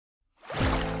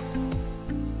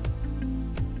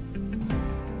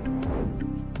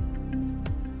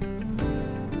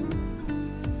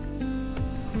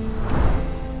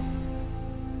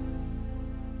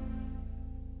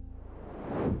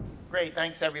Great,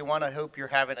 thanks everyone. I hope you're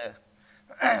having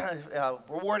a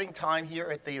rewarding time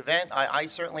here at the event. I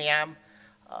certainly am.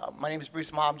 My name is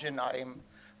Momjian. I am,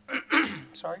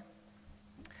 sorry,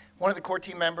 one of the core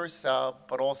team members,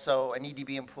 but also an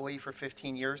EDB employee for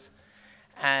 15 years.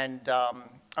 And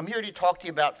I'm here to talk to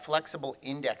you about flexible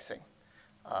indexing.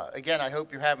 Again, I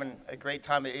hope you're having a great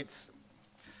time. It's,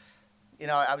 you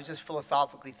know, I was just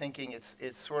philosophically thinking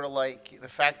it's sort of like the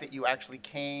fact that you actually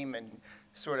came and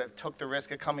sort of took the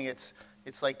risk of coming. It's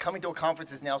like coming to a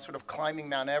conference is now sort of climbing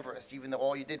Mount Everest, even though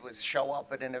all you did was show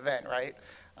up at an event, right?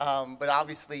 But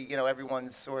obviously, you know,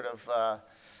 everyone's sort of,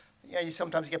 yeah, you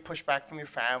sometimes get pushback from your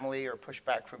family or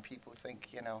pushback from people who think,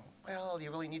 you know, well, you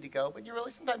really need to go, but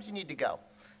sometimes you need to go.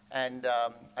 And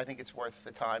I think it's worth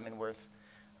the time and worth,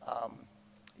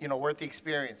 you know, worth the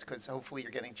experience, because hopefully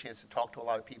you're getting a chance to talk to a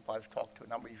lot of people. I've talked to a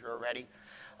number of you already.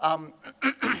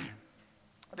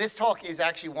 This talk is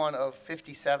actually one of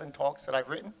 57 talks that I've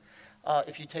written.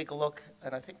 If you take a look,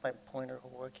 and I think my pointer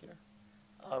will work here,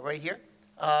 right here,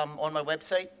 on my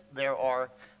website, there are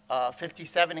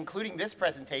 57, including this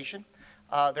presentation.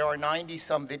 There are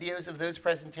 90-some videos of those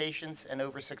presentations and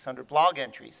over 600 blog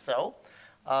entries. So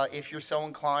if you're so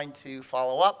inclined to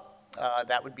follow up,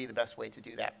 that would be the best way to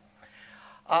do that.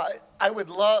 I would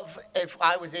love if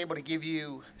I was able to give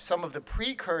you some of the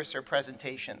precursor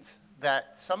presentations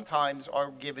that sometimes are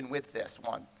given with this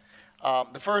one.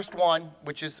 The first one,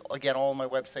 which is, again, all on my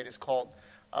website, is called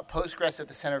Postgres at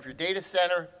the Center of Your Data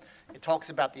Center. It talks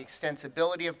about the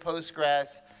extensibility of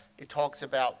Postgres. It talks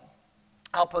about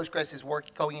how Postgres is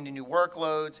going into new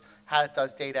workloads, how it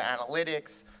does data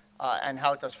analytics, and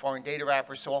how it does foreign data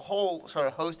wrappers. So a whole sort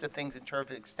of host of things in terms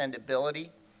of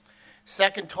extendability.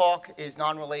 Second talk is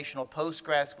Non-Relational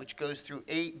Postgres, which goes through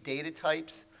 8 data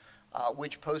types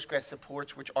which Postgres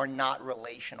supports, which are not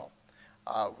relational.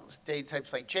 Data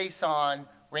types like JSON,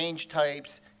 range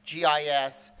types,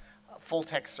 GIS, full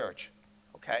text search,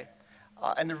 okay?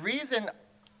 And the reason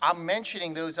I'm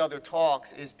mentioning those other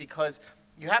talks is because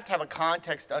you have to have a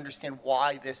context to understand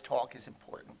why this talk is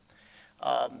important.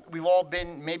 We've all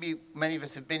been, maybe many of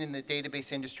us have been in the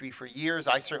database industry for years.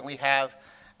 I certainly have.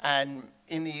 And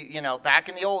in the, you know, back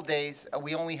in the old days,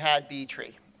 we only had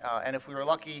btree. And if we were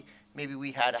lucky, maybe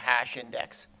we had a hash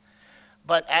index.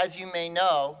 But as you may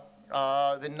know,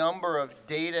 the number of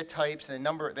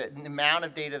the amount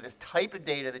of data, the type of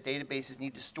data that databases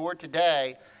need to store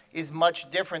today is much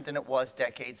different than it was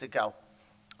decades ago.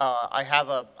 I have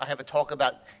a talk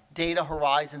about data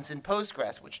horizons in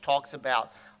Postgres, which talks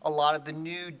about a lot of the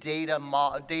new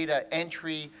data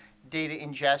entry, data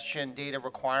ingestion, data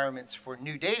requirements for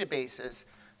new databases,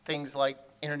 things like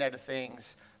Internet of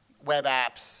Things, web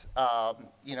apps,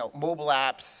 you know, mobile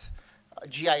apps,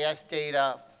 GIS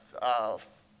data,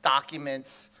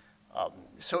 documents,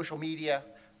 social media,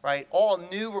 right? All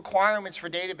new requirements for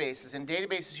databases, and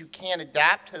databases you can't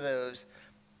adapt to those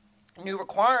new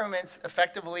requirements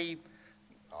effectively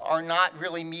are not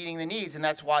really meeting the needs, and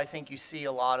that's why I think you see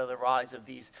a lot of the rise of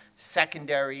these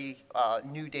secondary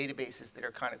new databases that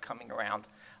are kind of coming around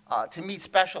to meet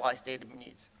specialized data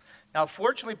needs. Now,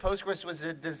 fortunately, Postgres was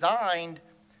designed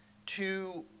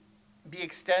to be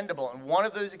extendable, and one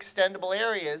of those extendable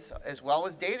areas, as well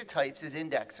as data types, is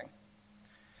indexing.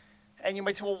 And you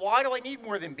might say, well, why do I need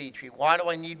more than btree? Why do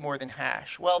I need more than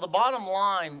hash? Well, the bottom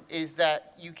line is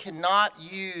that you cannot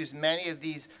use many of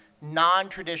these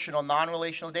non-traditional,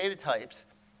 non-relational data types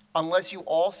unless you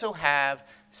also have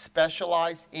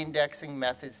specialized indexing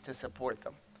methods to support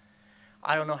them.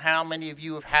 I don't know how many of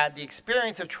you have had the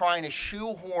experience of trying to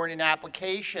shoehorn an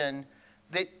application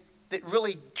that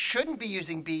really shouldn't be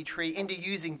using btree into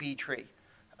using btree.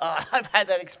 I've had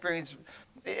that experience,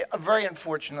 very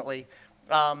unfortunately,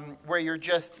 where you're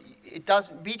just,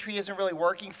 btree isn't really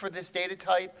working for this data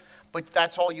type, but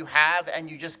that's all you have, and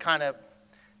you just kind of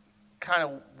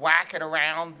whack it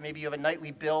around. Maybe you have a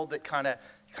nightly build that kind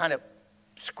of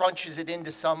scrunches it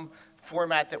into some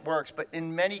format that works. But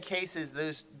in many cases,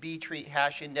 those btree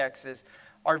hash indexes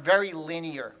are very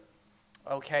linear.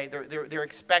 Okay, they're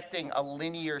expecting a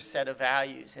linear set of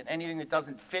values, and anything that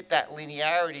doesn't fit that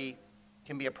linearity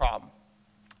can be a problem.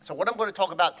 So what I'm going to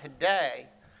talk about today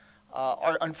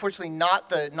are unfortunately not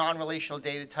the non-relational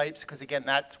data types, because again,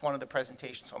 that's one of the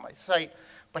presentations on my site,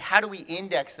 but how do we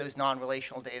index those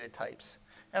non-relational data types?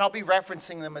 And I'll be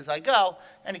referencing them as I go,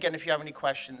 and again, if you have any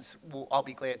questions, I'll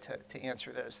be glad to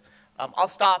answer those. I'll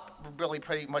stop really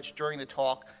pretty much during the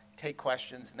talk, take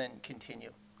questions, and then continue,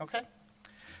 okay?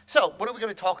 So what are we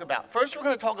going to talk about? First, we're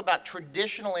going to talk about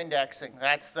traditional indexing.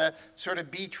 That's the sort of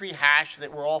btree hash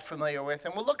that we're all familiar with,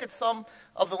 and we'll look at some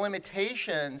of the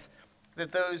limitations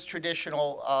that those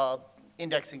traditional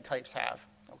indexing types have,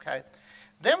 okay?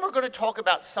 Then we're going to talk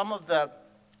about some of the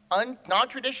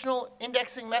non-traditional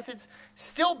indexing methods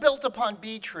still built upon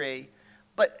btree,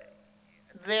 but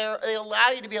they allow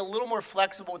you to be a little more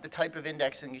flexible with the type of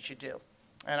indexing you should do.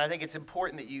 And I think it's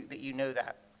important that you know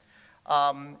that.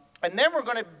 And then we're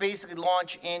going to basically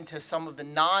launch into some of the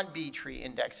non-btree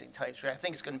indexing types, which I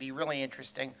think is going to be really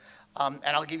interesting. And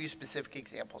I'll give you specific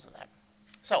examples of that.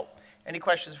 So, any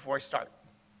questions before I start?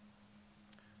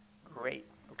 Great.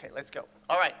 Okay, let's go.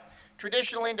 All right.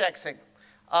 Traditional indexing.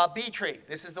 btree.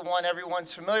 This is the one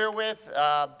everyone's familiar with.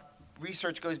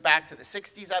 Research goes back to the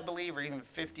 60s, I believe, or even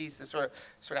the 50s to sort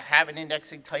of have an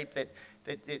indexing type that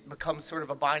it becomes sort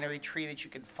of a binary tree that you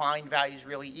can find values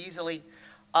really easily.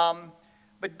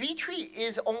 But btree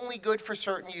is only good for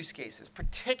certain use cases.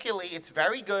 Particularly, it's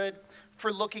very good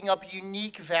for looking up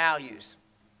unique values.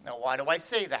 Now, why do I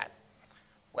say that?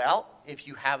 Well, if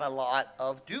you have a lot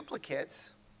of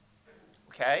duplicates,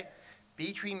 okay,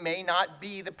 btree may not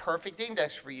be the perfect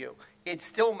index for you. It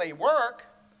still may work,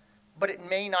 but it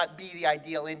may not be the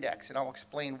ideal index, and I'll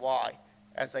explain why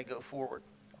as I go forward,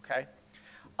 okay?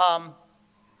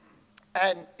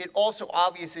 And it also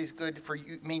obviously is good for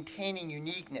maintaining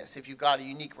uniqueness. If you've got a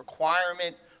unique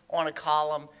requirement on a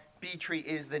column, btree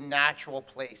is the natural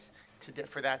place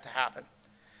for that to happen.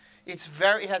 It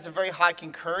has a very high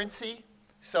concurrency,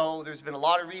 so there's been a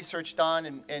lot of research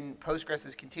done, and Postgres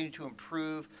has continued to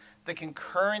improve the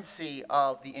concurrency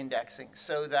of the indexing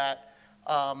so that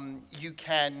you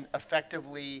can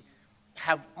effectively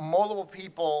have multiple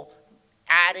people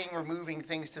adding, removing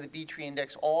things to the btree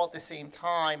index all at the same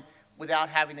time without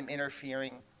having them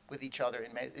interfering with each other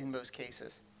in most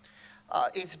cases.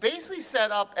 It's basically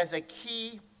set up as a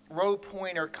key row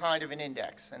pointer kind of an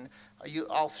index, and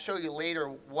I'll show you later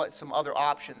what some other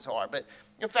options are. But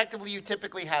effectively, you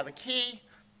typically have a key,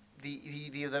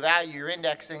 the value you're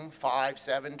indexing, 5,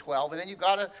 7, 12, and then you've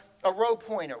got a row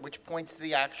pointer, which points to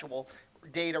the actual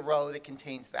data row that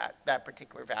contains that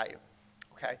particular value.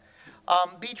 Okay.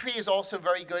 btree is also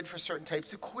very good for certain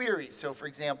types of queries. So, for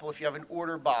example, if you have an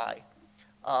order by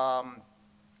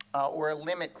or a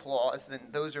limit clause, then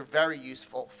those are very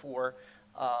useful for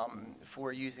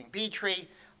using btree.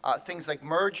 Things like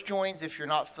merge joins, if you're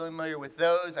not familiar with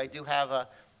those, I do have a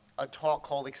talk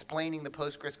called Explaining the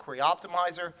Postgres Query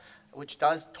Optimizer, which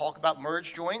does talk about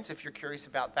merge joins if you're curious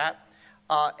about that.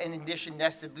 In addition,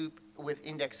 nested loop with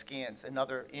index scans,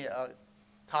 another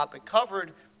topic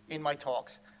covered in my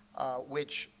talks,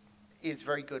 which is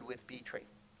very good with btree,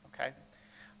 okay?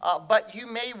 But you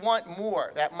may want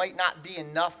more. That might not be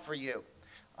enough for you.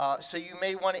 So you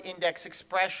may want to index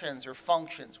expressions or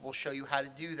functions. We'll show you how to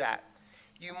do that.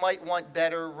 You might want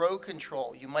better row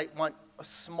control. You might want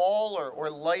smaller or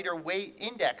lighter weight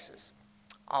indexes.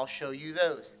 I'll show you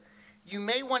those. You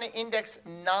may want to index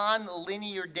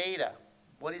nonlinear data.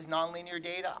 What is nonlinear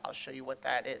data? I'll show you what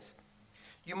that is.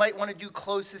 You might want to do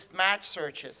closest match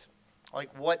searches, like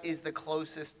what is the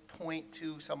closest point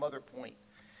to some other point.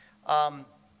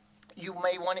 You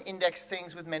may want to index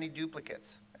things with many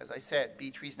duplicates. As I said,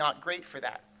 btree is not great for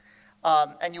that.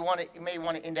 And you may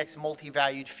want to index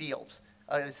multi-valued fields.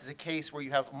 This is a case where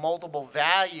you have multiple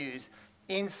values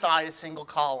inside a single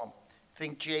column.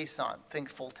 Think JSON, think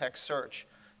full-text search.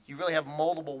 You really have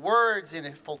multiple words in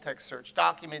a full-text search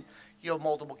document. You have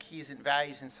multiple keys and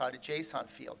values inside a JSON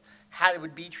field. How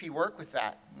would btree work with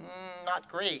that? Not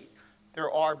great.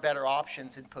 There are better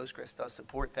options, and Postgres does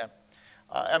support them.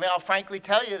 I mean, I'll frankly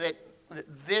tell you that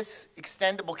this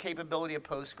extendable capability of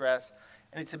Postgres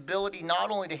and its ability not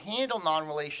only to handle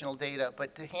non-relational data,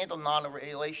 but to handle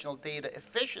non-relational data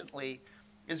efficiently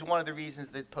is one of the reasons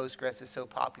that Postgres is so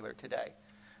popular today.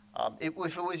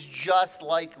 If it was just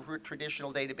like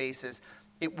traditional databases,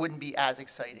 it wouldn't be as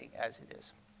exciting as it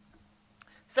is.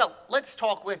 So let's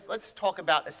talk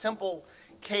about a simple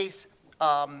case.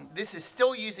 This is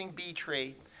still using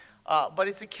btree, but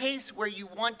it's a case where you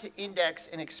want to index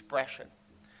an expression.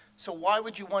 So why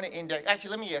would you want to index?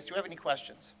 Actually, let me ask, do you have any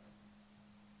questions?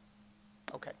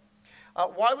 Okay.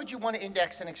 Why would you want to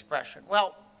index an expression?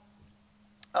 Well,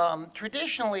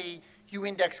 traditionally, you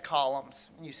index columns.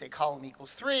 And you say column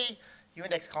equals 3. You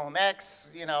index column x,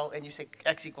 and you say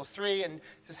x equals 3, and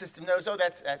the system knows, oh,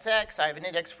 that's x. I have an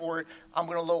index for it. I'm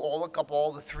going to look up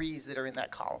all the 3s that are in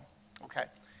that column. Okay.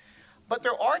 But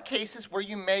there are cases where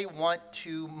you may want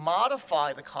to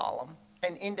modify the column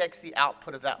and index the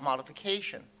output of that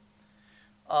modification.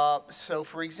 So,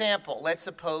 for example, let's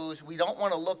suppose we don't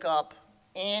want to look up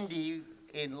Andy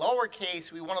in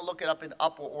lowercase. We want to look it up in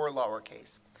upper or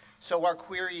lowercase. So our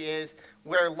query is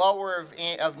where lower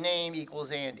of name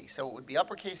equals Andy. So it would be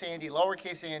uppercase Andy,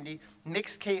 lowercase Andy,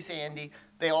 mixed case Andy.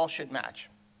 They all should match.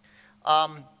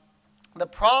 The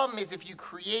problem is if you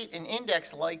create an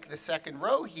index like the second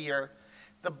row here,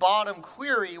 the bottom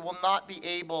query will not be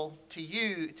able to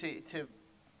use,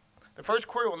 the first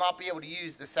query will not be able to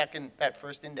use that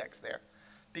first index there,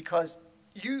 because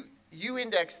you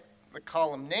index the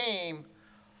column name,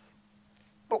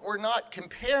 but we're not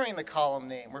comparing the column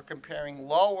name. We're comparing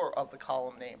lower of the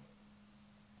column name.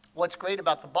 What's great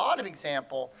about the bottom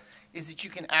example is that you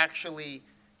can actually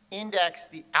index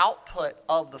the output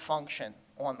of the function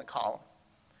on the column.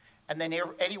 And then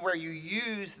anywhere you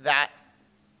use that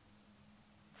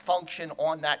function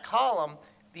on that column,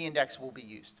 the index will be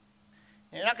used.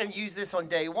 And you're not going to use this on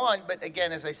day one, but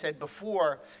again, as I said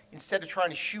before, instead of trying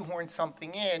to shoehorn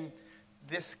something in,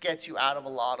 this gets you out of a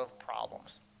lot of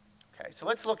problems. Okay, so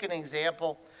let's look at an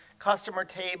example. Customer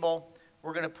table,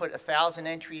 we're going to put 1,000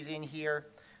 entries in here.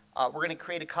 We're going to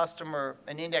create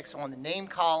an index on the name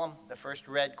column, the first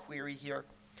red query here.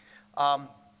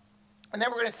 And then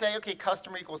we're going to say, okay,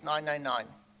 customer equals 999.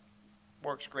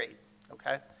 Works great,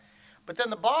 okay? But then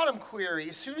the bottom query,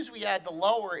 as soon as we add the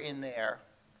lower in there,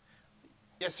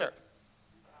 yes, sir?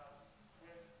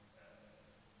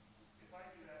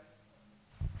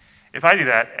 If I do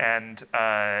that and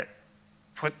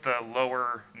put the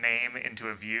lower name into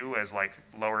a view as like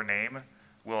lower name,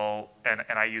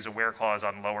 and I use a where clause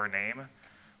on lower name,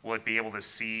 will it be able to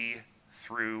see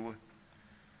through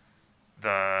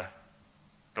the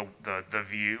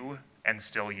view and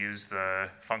still use the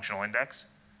functional index?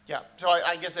 Yeah, so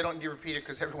I guess I don't need to repeat it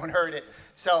because everyone heard it.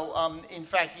 So in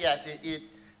fact, yes,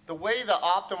 the way the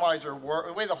optimizer works,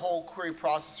 the way the whole query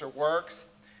processor works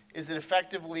is that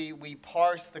effectively we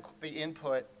parse the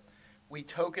input, we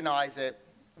tokenize it,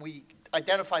 we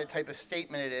identify the type of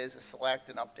statement it is, a select,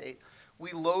 an update,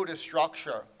 we load a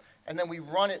structure, and then we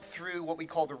run it through what we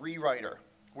call the rewriter,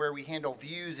 where we handle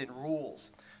views and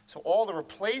rules. So all the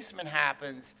replacement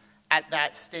happens at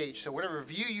that stage. So whatever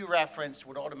view you referenced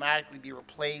would automatically be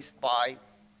replaced by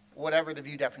whatever the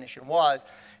view definition was.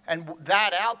 And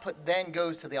that output then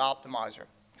goes to the optimizer.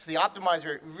 So the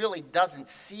optimizer really doesn't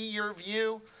see your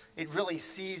view. It really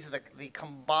sees the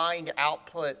combined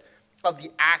output of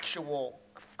the actual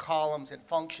columns and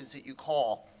functions that you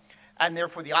call. And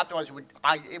therefore, the optimizer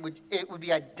would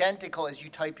be identical as you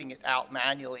typing it out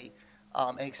manually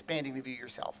and expanding the view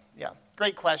yourself. Yeah,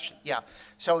 great question. Yeah.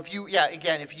 So if you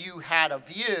had a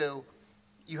view,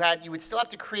 you would still have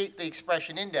to create the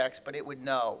expression index, but it would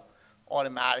know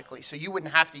automatically. So you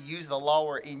wouldn't have to use the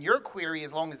lower in your query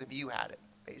as long as the view had it,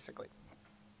 basically.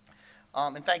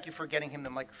 And thank you for getting him the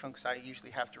microphone because I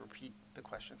usually have to repeat the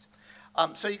questions.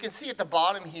 So you can see at the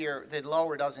bottom here that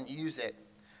lower doesn't use it.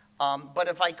 But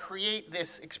if I create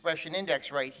this expression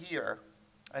index right here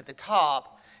at the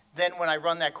top, then when I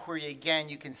run that query again,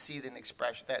 you can see that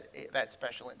that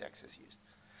special index is used.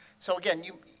 So again,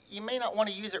 you may not want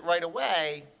to use it right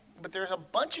away, but there's a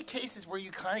bunch of cases where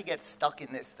you kind of get stuck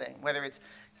in this thing, whether it's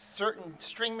certain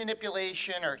string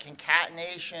manipulation or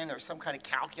concatenation or some kind of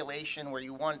calculation where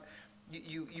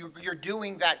you're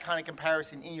doing that kind of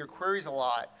comparison in your queries a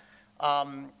lot,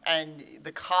 and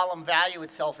the column value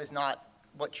itself is not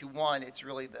what you want. It's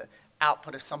really the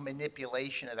output of some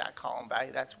manipulation of that column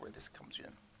value. That's where this comes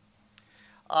in.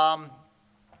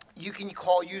 You can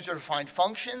call user-defined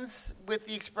functions with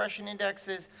the expression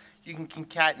indexes. You can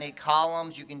concatenate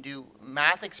columns. You can do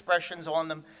math expressions on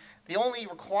them. The only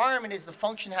requirement is the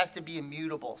function has to be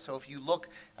immutable. So if you look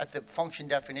at the function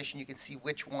definition, you can see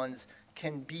which ones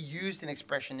can be used in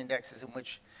expression indexes and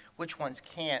which ones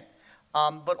can't.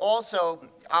 But also,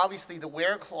 obviously, the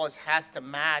where clause has to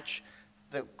match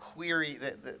the query,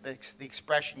 the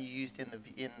expression you used in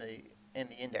the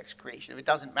index creation. If it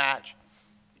doesn't match,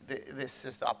 the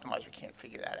optimizer can't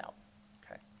figure that out.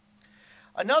 Okay.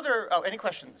 Any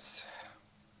questions?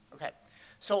 Okay.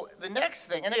 So the next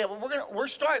thing, and again, we're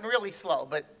starting really slow,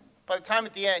 but by the time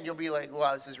at the end, you'll be like,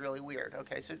 wow, this is really weird.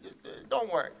 Okay, so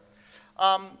don't worry.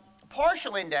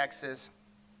 Partial indexes,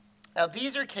 now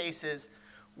these are cases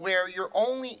where you're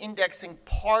only indexing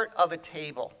part of a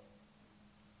table.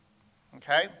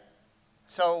 Okay?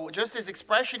 So just as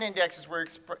expression indexes,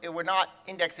 we're not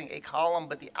indexing a column,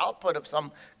 but the output of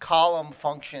some column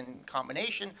function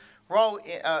combination.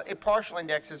 Partial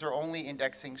indexes are only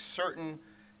indexing certain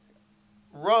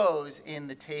rows in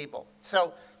the table.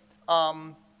 So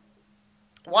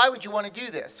why would you want to do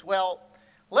this? Well,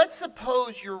 let's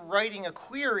suppose you're writing a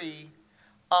query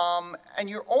and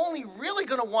you're only really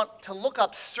going to want to look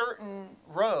up certain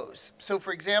rows. So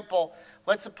for example,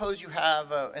 let's suppose you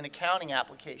have an accounting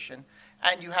application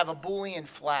and you have a Boolean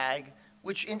flag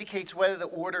which indicates whether the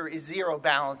order is zero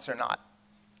balance or not,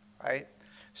 right?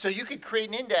 So you could create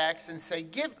an index and say,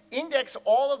 index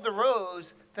all of the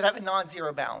rows that have a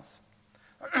non-zero balance.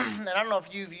 and I don't know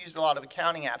if you've used a lot of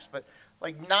accounting apps, but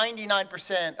like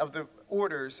 99% of the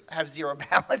orders have zero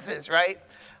balances, right?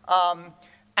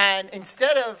 And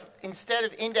instead of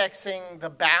indexing the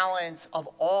balance of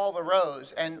all the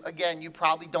rows, and again, you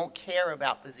probably don't care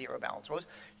about the zero balance rows,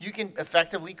 you can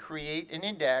effectively create an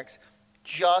index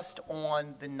just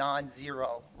on the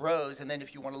non-zero rows. And then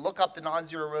if you want to look up the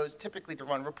non-zero rows, typically to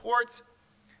run reports,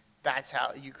 that's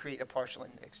how you create a partial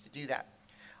index to do that.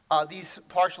 These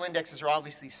partial indexes are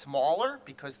obviously smaller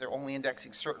because they're only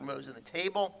indexing certain rows in the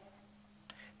table.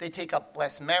 They take up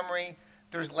less memory.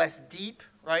 There's less deep,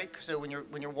 right? So when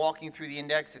you're walking through the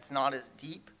index, it's not as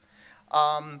deep.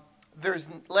 There's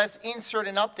less insert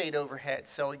and update overhead.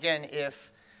 So again,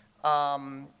 if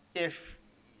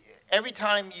every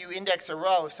time you index a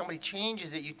row, if somebody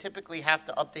changes it, you typically have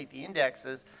to update the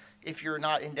indexes. If you're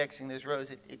not indexing those rows,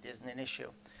 it isn't an issue.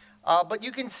 But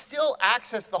you can still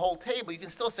access the whole table. You can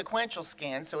still sequential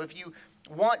scan. So if you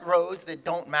want rows that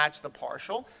don't match the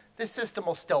partial, this system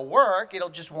will still work. It'll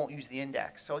just won't use the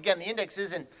index. So again, the index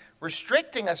isn't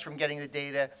restricting us from getting the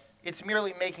data. It's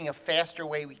merely making a faster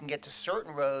way we can get to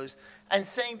certain rows and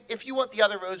saying, if you want the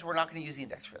other rows, we're not going to use the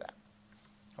index for that.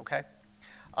 Okay?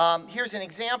 Here's an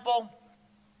example.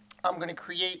 I'm going to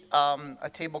create a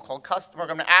table called customer. I'm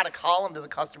going to add a column to the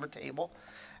customer table.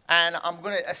 And I'm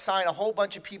going to assign a whole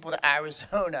bunch of people to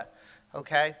Arizona,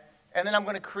 okay? And then I'm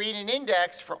going to create an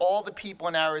index for all the people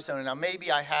in Arizona. Now,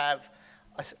 maybe I have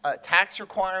a tax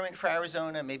requirement for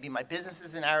Arizona. Maybe my business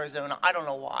is in Arizona. I don't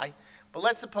know why. But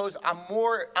let's suppose I'm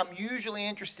usually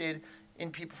interested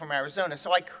in people from Arizona.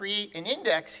 So I create an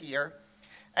index here.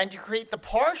 And to create the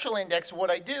partial index, what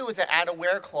I do is I add a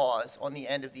where clause on the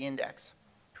end of the index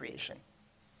creation.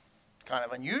 Kind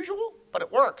of unusual, but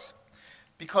it works.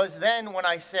 Because then when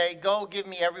I say, go give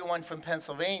me everyone from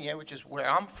Pennsylvania, which is where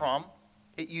I'm from,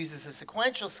 it uses a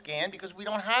sequential scan because we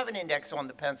don't have an index on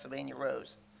the Pennsylvania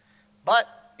rows. But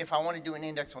if I want to do an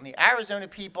index on the Arizona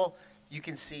people, you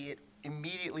can see it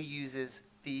immediately uses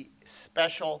the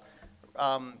special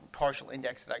partial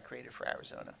index that I created for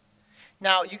Arizona.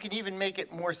 Now, you can even make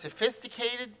it more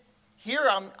sophisticated. Here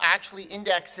I'm actually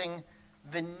indexing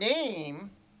the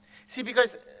name. See,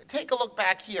 because take a look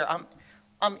back here.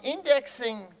 I'm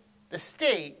indexing the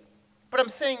state, but I'm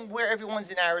saying where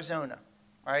everyone's in Arizona,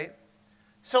 right?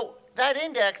 So that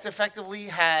index effectively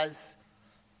has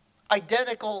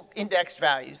identical indexed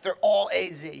values. They're all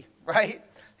AZ, right?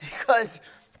 Because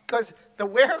the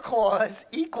where clause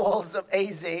equals of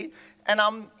AZ, and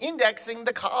I'm indexing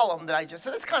the column that I just,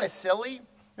 so that's kind of silly.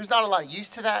 There's not a lot of use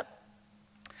to that.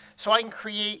 So I can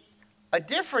create a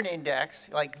different index,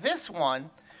 like this one,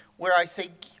 where I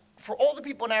say, for all the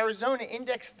people in Arizona,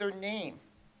 index their name.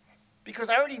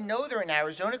 Because I already know they're in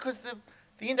Arizona because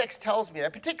the index tells me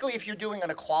that, particularly if you're doing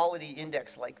an equality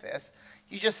index like this.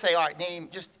 You just say, all right, name,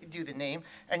 just do the name.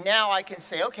 And now I can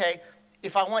say, okay,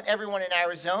 if I want everyone in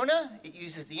Arizona, it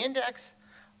uses the index.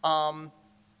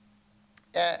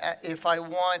 If I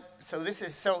want, so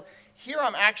here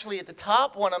I'm actually at the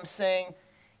top one, I'm saying,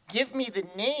 give me the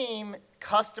name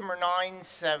customer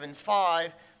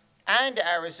 975 and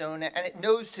Arizona, and it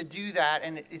knows to do that,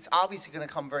 and it's obviously going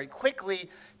to come very quickly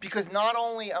because not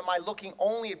only am I looking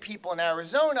only at people in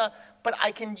Arizona, but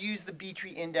I can use the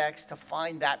btree index to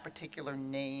find that particular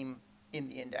name in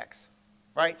the index,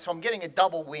 right? So I'm getting a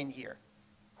double win here,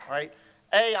 right?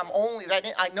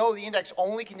 I know the index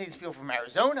only contains people from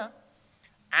Arizona,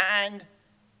 and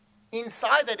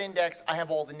inside that index, I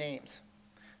have all the names.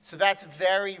 So that's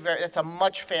that's a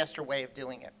much faster way of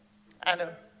doing it. And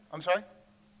I'm sorry?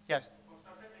 Yes?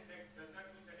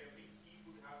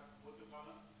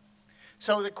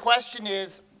 So the question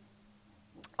is,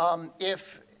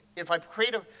 if I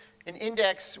create an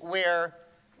index where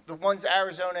the one's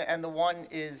Arizona and the one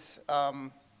is,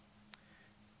 and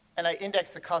I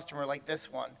index the customer like this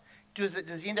one, does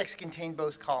the index contain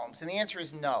both columns? And the answer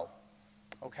is no,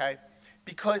 okay?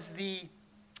 Because the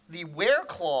where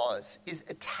clause is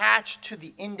attached to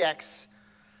the index.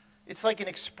 It's like an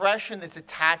expression that's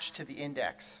attached to the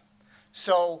index.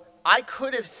 So I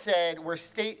could have said where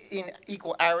state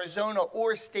equal Arizona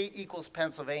or state equals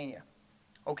Pennsylvania,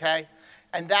 okay?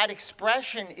 And that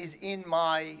expression is in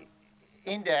my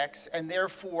index, and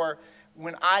therefore,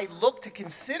 when I look to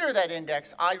consider that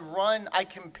index, I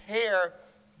compare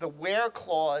the where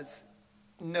clause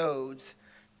nodes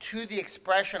to the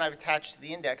expression I've attached to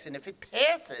the index. And if it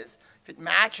passes, if it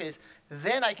matches,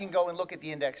 then I can go and look at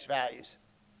the index values.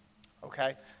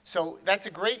 Okay, so that's a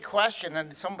great question,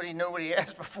 and nobody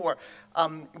asked before.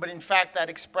 But in fact, that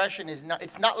expression is not.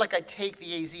 It's not like I take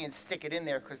the AZ and stick it in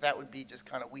there because that would be just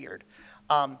kind of weird.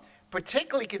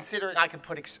 Particularly considering I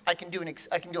can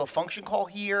do a function call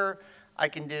here. I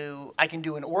can do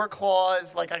an or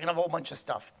clause, like I can have a whole bunch of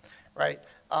stuff, right?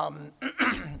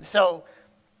 So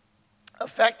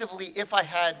effectively, if I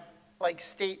had like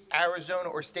state Arizona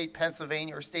or state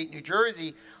Pennsylvania or state New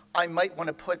Jersey, I might want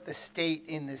to put the state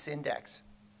in this index,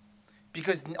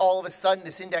 because all of a sudden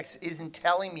this index isn't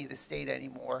telling me the state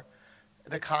anymore,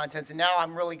 the contents, and now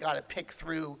I'm really got to pick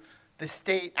through the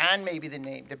state and maybe the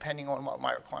name, depending on what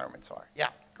my requirements are. Yeah,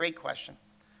 great question.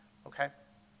 Okay.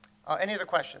 Any other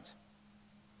questions?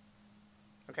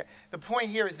 Okay. The point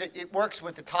here is that it works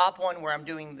with the top one where I'm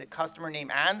doing the customer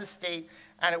name and the state,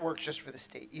 and it works just for the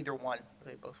state. Either one,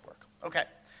 they both work. Okay.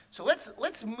 So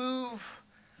let's move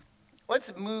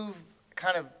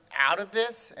kind of out of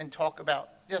this and talk about.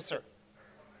 Yes, sir.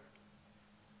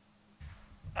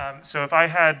 So if I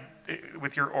had,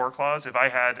 with your OR clause, if I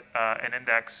had an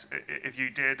index, if you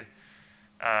did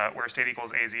where state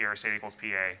equals AZ or state equals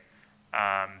PA,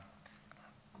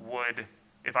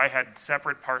 if I had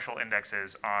separate partial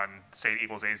indexes on state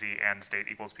equals AZ and state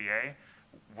equals PA,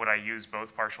 would I use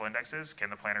both partial indexes? Can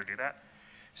the planner do that?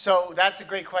 So that's a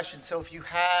great question. So if you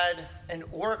had an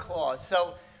OR clause,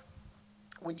 so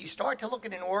when you start to look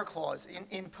at an OR clause,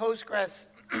 in Postgres,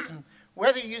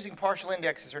 whether you're using partial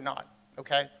indexes or not,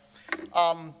 okay?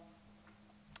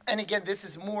 And again, this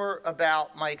is more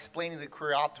about my explaining the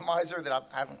query optimizer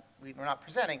that we're not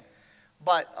presenting.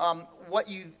 But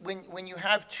when you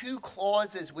have two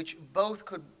clauses which both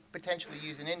could potentially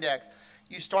use an index,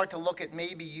 you start to look at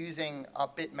maybe using a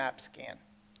bitmap scan,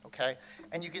 okay?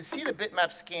 And you can see the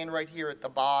bitmap scan right here at the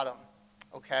bottom,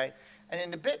 okay? And in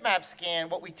the bitmap scan,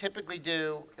 what we typically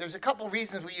do, there's a couple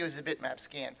reasons we use a bitmap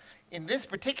scan. In this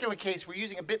particular case, we're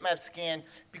using a bitmap scan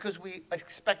because we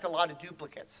expect a lot of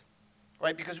duplicates,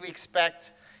 right? Because we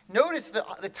expect, notice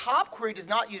the top query does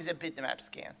not use a bitmap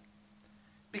scan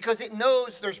because it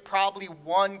knows there's probably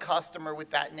one customer with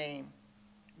that name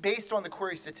based on the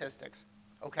query statistics,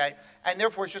 okay? And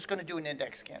therefore, it's just going to do an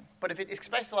index scan. But if it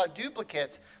expects a lot of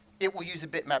duplicates, it will use a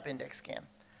bitmap index scan.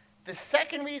 The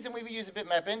second reason we would use a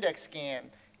bitmap index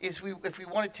scan is if we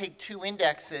want to take two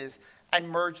indexes and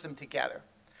merge them together.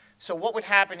 So what would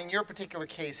happen in your particular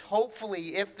case,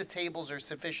 hopefully if the tables are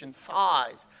sufficient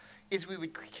size, is we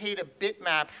would create a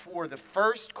bitmap for the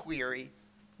first query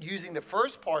using the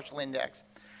first partial index,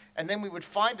 and then we would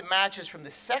find the matches from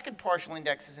the second partial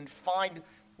indexes and find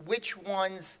which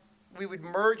ones we would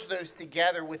merge those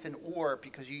together with an OR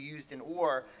because you used an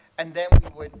OR, and then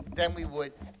we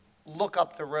would look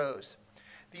up the rows.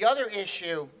 The other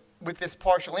issue with this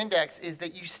partial index is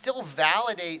that you still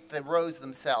validate the rows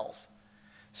themselves.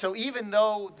 So even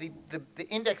though the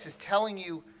index is telling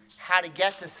you how to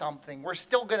get to something, we're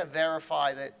still going to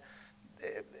verify that,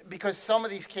 because some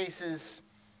of these cases,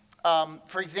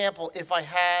 for example, if I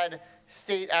had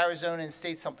state Arizona and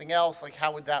state something else, like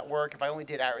how would that work if I only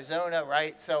did Arizona,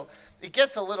 right? So it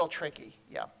gets a little tricky,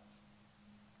 yeah.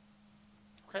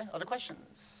 Okay, other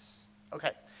questions?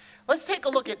 Okay. Let's take a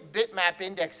look at bitmap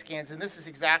index scans, and this is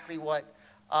exactly what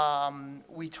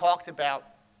we talked about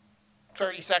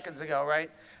 30 seconds ago, right?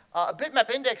 A bitmap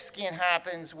index scan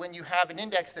happens when you have an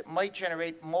index that might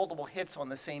generate multiple hits on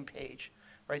the same page,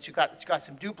 right? So you've got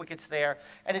some duplicates there,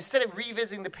 and instead of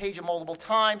revisiting the page multiple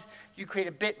times, you create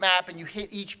a bitmap and you hit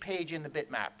each page in the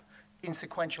bitmap in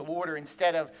sequential order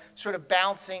instead of sort of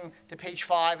bouncing to page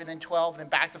 5 and then 12 and then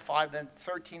back to 5, then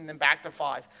 13 and then back to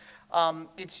 5.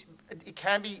 It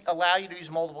can allow you to use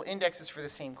multiple indexes for the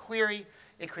same query.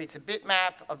 It creates a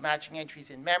bitmap of matching entries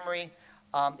in memory.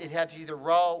 It has either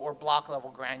row or block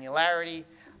level granularity.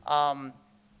 And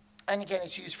again,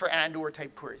 it's used for and/or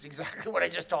type queries, exactly what I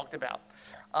just talked about.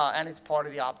 And it's part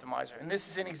of the optimizer. And this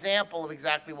is an example of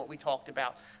exactly what we talked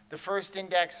about. The first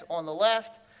index on the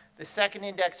left, the second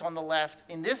index on the left.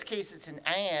 In this case, it's an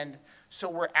and, so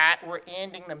we're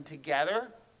anding them together,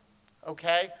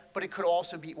 okay? But it could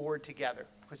also be OR'd together.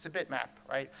 It's a bitmap,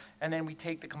 right? And then we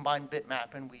take the combined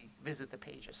bitmap and we visit the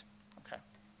pages.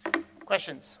 Okay.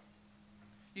 Questions?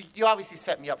 You obviously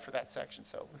set me up for that section,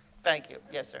 so thank you.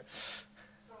 Yes, sir.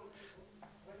 So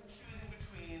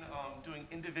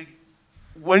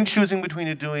when choosing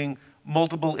between doing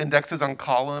multiple indexes on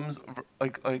columns,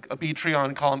 like a btree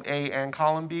on column A and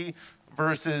column B,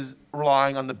 versus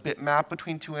relying on the bitmap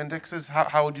between two indexes,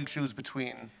 how would you choose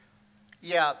between?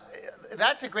 Yeah,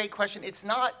 that's a great question. It's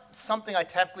not something I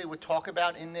typically would talk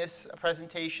about in this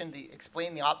presentation.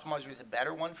 Explain the optimizer is a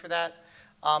better one for that.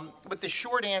 But the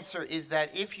short answer is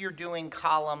that if you're doing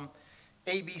column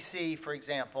ABC, for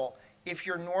example, if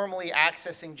you're normally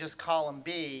accessing just column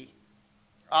B,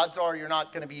 odds are you're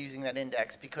not going to be using that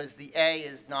index because the A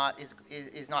is not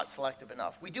selective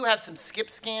enough. We do have some skip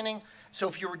scanning. So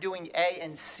if you were doing A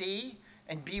and C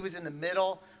and B was in the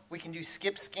middle, We can do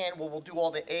skip scan where we'll do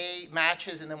all the A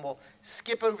matches, and then we'll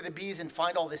skip over the Bs and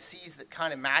find all the Cs that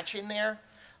kind of match in there.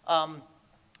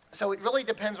 So it really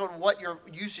depends on what your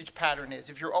usage pattern is.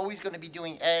 If you're always going to be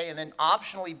doing A and then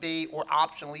optionally B or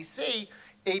optionally C,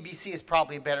 ABC is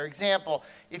probably a better example.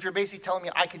 If you're basically telling me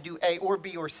I could do A or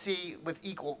B or C with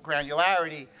equal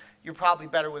granularity, you're probably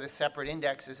better with a separate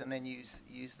indexes and then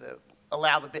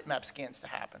allow the bitmap scans to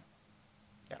happen.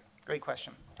 Yeah, great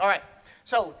question. All right,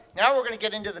 so now we're going to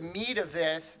get into the meat of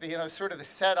this, sort of the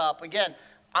setup. Again,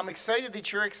 I'm excited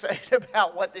that you're excited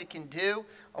about what they can do.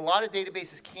 A lot of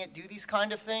databases can't do these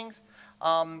kind of things.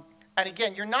 And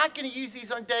again, you're not going to use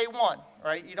these on day one,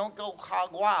 right? You don't go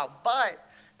hog wild. But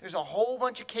there's a whole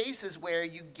bunch of cases where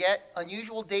you get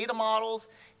unusual data models,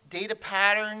 data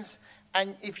patterns,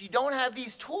 and if you don't have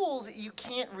these tools, you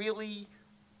can't really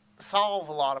solve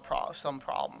a lot of some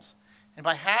problems. And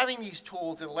by having these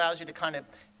tools, it allows you to kind of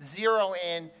zero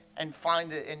in and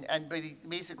find and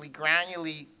basically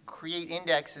granularly create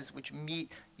indexes which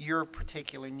meet your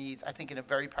particular needs, I think in a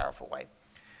very powerful way.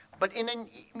 But in an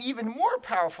even more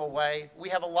powerful way, we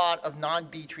have a lot of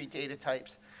non-btree data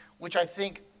types, which I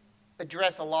think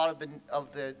address a lot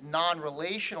of the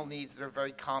non-relational needs that are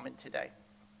very common today.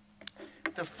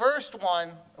 The first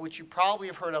one, which you probably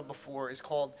have heard of before, is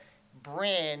called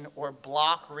brin, or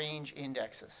block range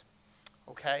indexes.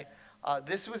 Okay?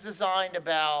 This was designed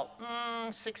about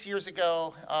 6 years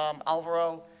ago.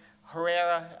 Alvaro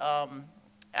Herrera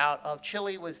out of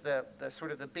Chile was the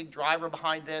sort of the big driver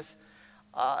behind this.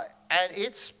 And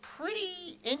it's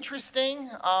pretty interesting.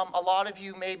 A lot of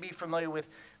you may be familiar with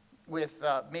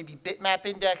maybe bitmap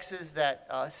indexes that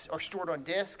are stored on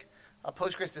disk.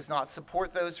 Postgres does not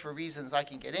support those for reasons I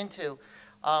can get into.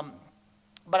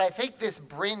 But I think this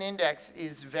brin index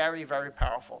is very, very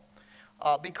powerful.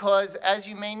 Because, as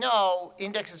you may know,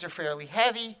 indexes are fairly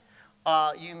heavy.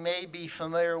 You may be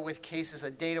familiar with cases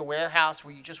of data warehouse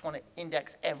where you just want to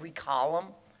index every column.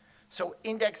 So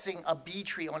indexing a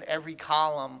btree on every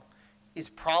column is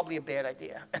probably a bad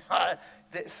idea.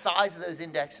 The size of those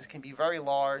indexes can be very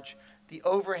large. The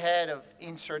overhead of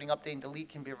inserting, update, and delete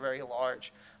can be very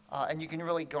large. And you can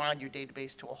really grind your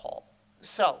database to a halt.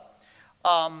 So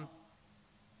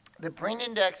the brin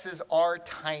indexes are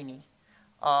tiny.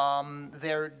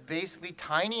 They're basically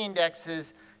tiny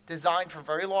indexes designed for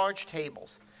very large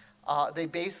tables. They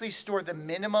basically store the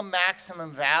minimum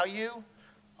maximum value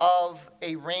of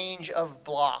a range of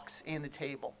blocks in the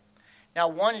table. Now,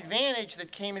 one advantage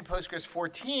that came in Postgres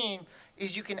 14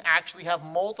 is you can actually have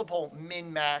multiple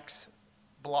min-max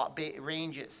block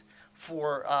ranges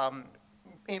for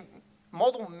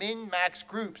multiple min-max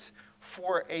groups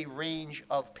for a range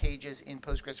of pages in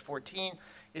Postgres 14.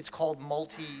 It's called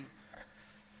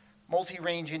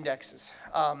multi-range indexes.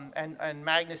 And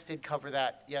Magnus did cover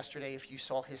that yesterday if you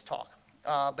saw his talk.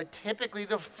 But typically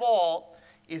the default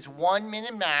is 1 min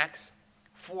and max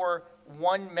for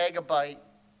 1 megabyte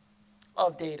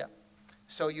of data.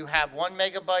 So you have 1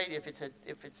 megabyte if it's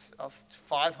a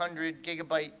 500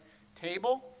 gigabyte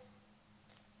table,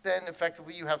 then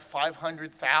effectively you have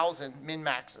 500,000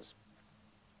 min-maxes.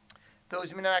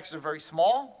 Those min-maxes are very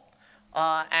small,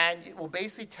 and it will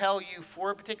basically tell you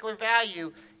for a particular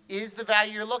value, is the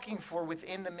value you're looking for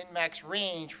within the min-max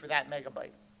range for that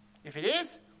megabyte? If it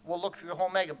is, we'll look through the whole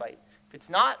megabyte. If it's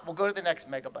not, we'll go to the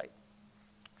next megabyte.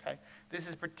 Okay? This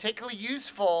is particularly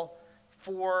useful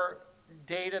for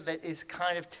data that is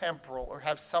kind of temporal or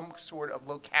have some sort of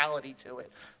locality to it,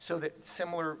 so that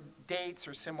similar dates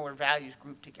or similar values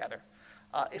group together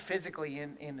physically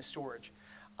in the storage.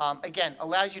 Again,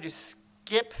 allows you to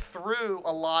skip through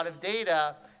a lot of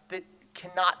data that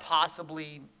cannot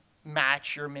possibly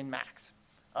match your min-max.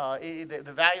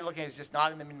 The value you're looking at is just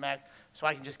not in the min-max, so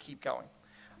I can just keep going.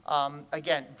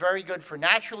 Again, very good for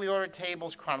naturally ordered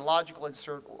tables, chronological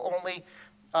insert only.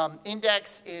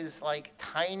 Index is like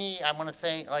tiny. I want to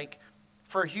think like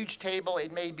for a huge table,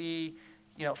 it may be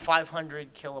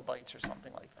 500 kilobytes or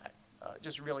something like that.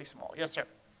 Just really small. Yes, sir.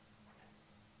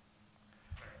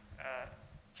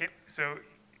 So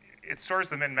it stores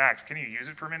the min-max. Can you use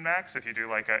it for min-max? If you do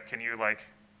can you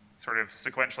sort of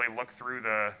sequentially look through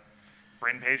the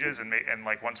brin pages and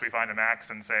once we find a max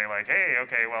and say hey,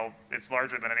 okay, well, it's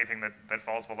larger than anything that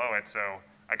falls below it, so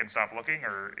I can stop looking,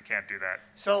 or it can't do that?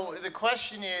 So the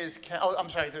question is, I'm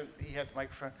sorry, you had the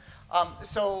microphone.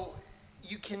 So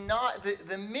you cannot,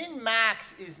 the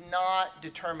min-max is not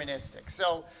deterministic.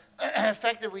 So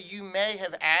effectively, you may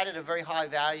have added a very high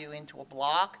value into a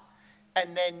block,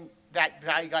 and then that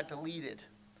value got deleted.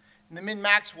 And the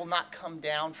min-max will not come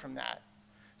down from that.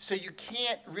 So you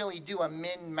can't really do a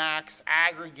min-max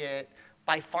aggregate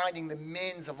by finding the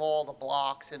mins of all the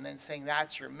blocks and then saying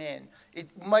that's your min. It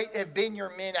might have been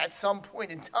your min at some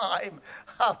point in time,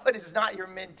 but it's not your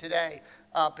min today,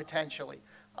 potentially.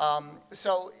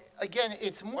 So again,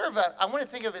 it's more of a, I want to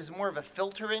think of it as more of a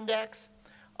filter index.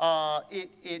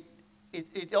 It's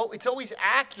always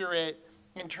accurate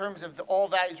in terms of all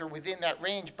values are within that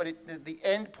range, but the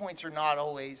endpoints are not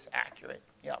always accurate.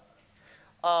 Yeah.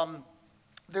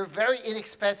 They're very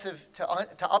inexpensive to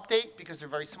update because they're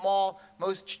very small.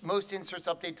 Most inserts,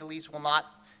 update, deletes will not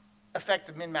affect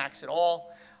the min-max at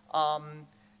all.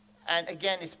 And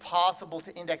again, it's possible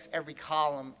to index every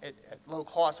column at low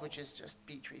cost, which is just,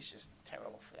 btree is just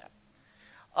terrible for that.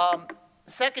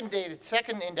 Second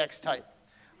index type.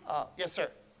 Yes, sir.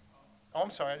 Oh,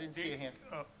 I'm sorry, I didn't see your hand.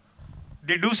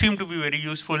 They do seem to be very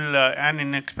useful and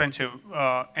inexpensive.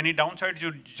 Any downsides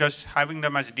to just having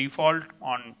them as default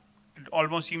on? It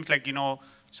almost seems like, you know,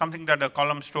 something that a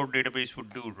column stored database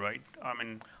would do, right? I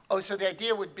mean. Oh, so the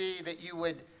idea would be that you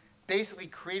would basically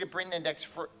create a brin index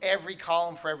for every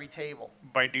column for every table.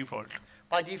 By default.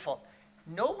 By default.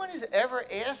 No one has ever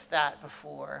asked that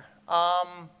before.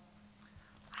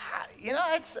 You know,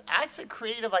 that's a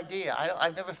creative idea.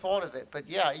 I've never thought of it, but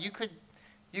yeah, you could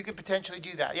potentially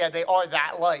do that. Yeah, they are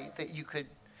that light that you could,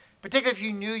 particularly if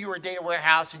you knew you were a data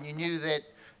warehouse and you knew that,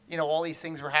 you know, all these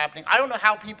things were happening. I don't know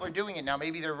how people are doing it now.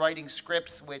 Maybe they're writing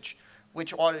scripts which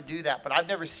ought to do that, but I've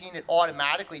never seen it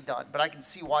automatically done, but I can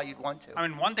see why you'd want to. I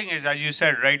mean, one thing is, as you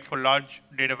said, right, for large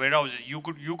data warehouses, you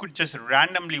could just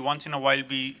randomly once in a while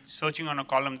be searching on a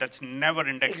column that's never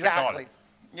indexed at all. Exactly.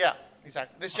 Yeah,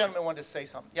 exactly. This gentleman wanted to say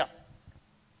something. Yeah.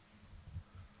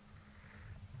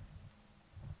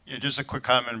 Yeah, just a quick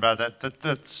comment about that.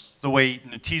 That's the way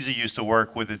Netezza used to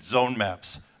work with its zone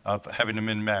maps of having them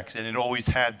in max, and it always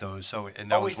had those. So,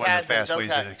 and that was one of the fast ways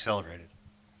that it accelerated.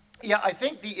 Yeah, I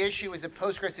think the issue is that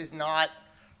Postgres is not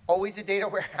always a data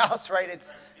warehouse, right?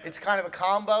 It's kind of a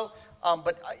combo,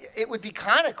 but it would be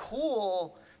kind of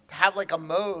cool to have like a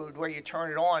mode where you turn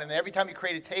it on, and then every time you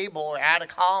create a table or add a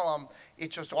column,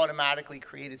 it just automatically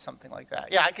created something like that.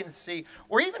 Yeah, I can see,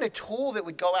 or even a tool that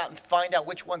would go out and find out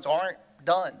which ones aren't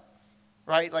done,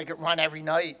 right? Like it run every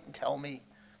night and tell me,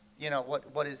 you know,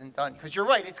 what isn't done. Because you're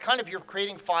right, it's kind of, you're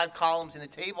creating 5 columns in a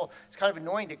table. It's kind of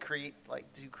annoying to create, like,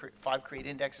 do 5 create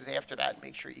indexes after that and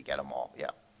make sure you get them all. Yeah.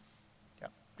 Yeah.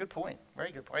 Good point.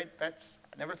 Very good point. I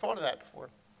never thought of that before.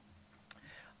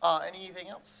 Anything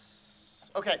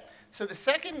else? Okay. So the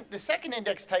second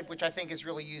index type, which I think is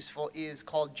really useful, is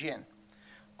called GIN.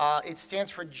 It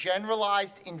stands for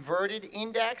Generalized Inverted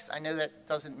Index. I know that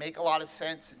doesn't make a lot of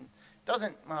sense and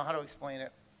doesn't, well, how to explain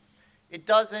it? It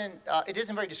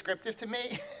isn't very descriptive to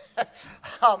me,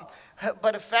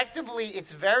 but effectively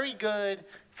it's very good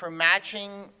for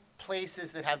matching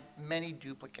places that have many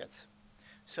duplicates.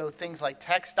 So things like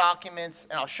text documents,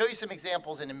 and I'll show you some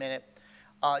examples in a minute,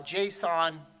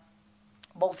 JSON,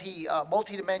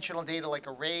 multi-dimensional data like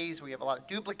arrays where you have a lot of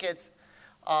duplicates.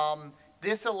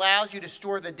 This allows you to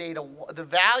store the data, the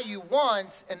value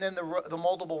once, and then the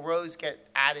multiple rows get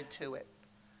added to it.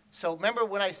 So remember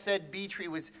when I said btree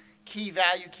was key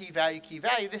value, key value, key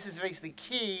value. This is basically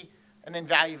key and then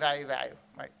value, value, value,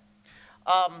 right?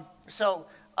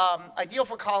 Ideal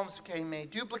for columns containing many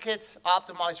duplicates,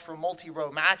 optimized for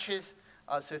multi-row matches.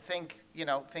 So think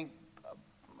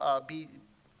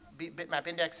bitmap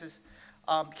indexes.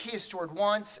 Key is stored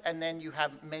once, and then you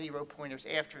have many row pointers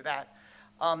after that.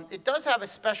 It does have a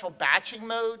special batching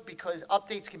mode because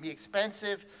updates can be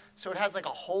expensive, so it has like a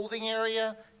holding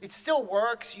area. It still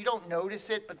works, you don't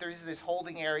notice it, but there's this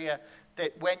holding area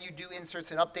that when you do inserts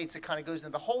and updates, it kind of goes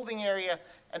into the holding area,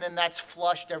 and then that's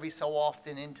flushed every so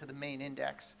often into the main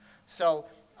index. So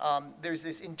there's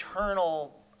this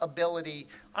internal ability,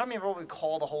 I don't remember what we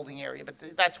call the holding area, but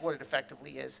that's what it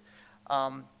effectively is.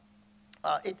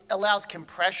 It allows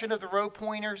compression of the row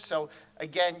pointers, so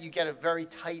again, you get a very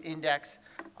tight index,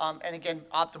 and again,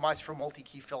 optimized for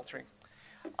multi-key filtering.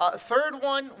 A third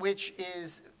one, which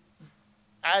is,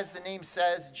 as the name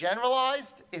says,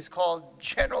 generalized, is called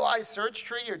Generalized Search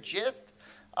Tree, or GIST.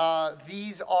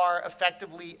 These are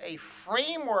effectively a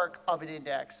framework of an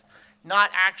index, not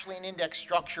actually an index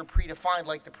structure predefined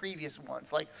like the previous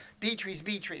ones. Like btree is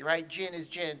btree, right? GIN is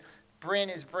GIN, brin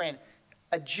is brin.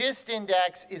 A GIST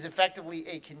index is effectively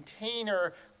a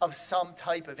container of some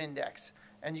type of index,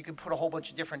 and you can put a whole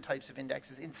bunch of different types of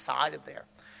indexes inside of there.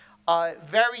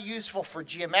 Very useful for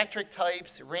geometric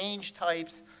types, range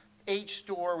types,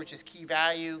 HStore, which is key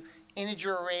value,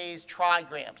 integer arrays,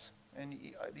 trigrams, and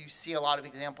you see a lot of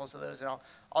examples of those, and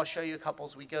I'll show you a couple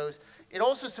as we go. It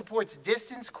also supports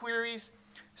distance queries,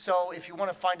 so if you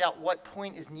want to find out what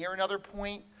point is near another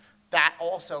point, that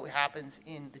also happens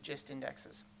in the gist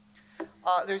indexes.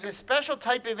 There's a special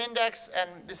type of index,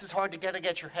 and this is hard to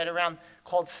get your head around,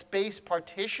 called space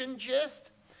partition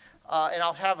gist. And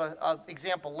I'll have an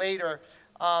example later.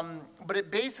 But it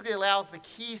basically allows the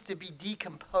keys to be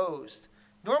decomposed.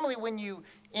 Normally when you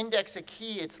index a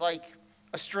key, it's like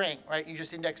a string, right? You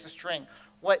just index the string.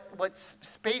 What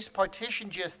space partition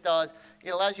gist does, it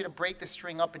allows you to break the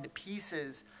string up into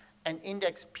pieces and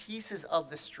index pieces of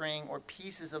the string or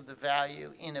pieces of the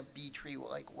value in a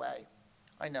btree-like way.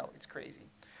 I know, it's crazy.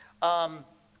 Think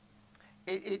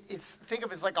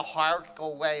of it as like a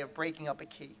hierarchical way of breaking up a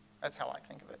key. That's how I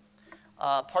think of it.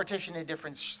 Partition in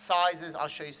different sizes. I'll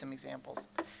show you some examples.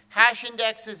 Hash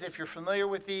indexes, if you're familiar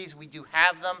with these, we do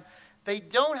have them. They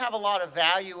don't have a lot of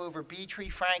value over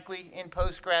btree, frankly, in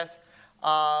Postgres.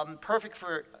 Perfect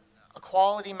for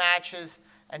equality matches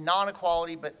and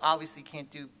non-equality, but obviously can't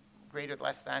do greater or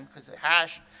less than because of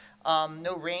hash.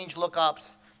 No range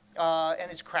lookups,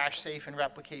 and it's crash safe in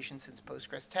replication since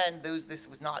Postgres 10. This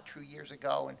was not true years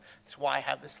ago, and that's why I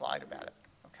have this slide about it.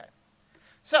 Okay.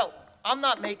 So I'm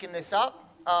not making this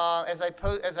up. As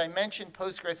I mentioned,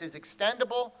 Postgres is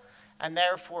extendable, and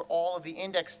therefore all of the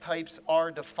index types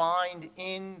are defined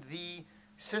in the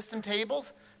system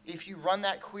tables. If you run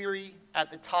that query at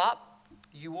the top,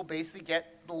 you will basically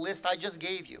get the list I just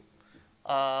gave you,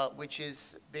 which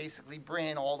is basically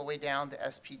brin all the way down to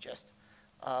spgist.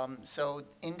 So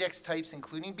index types,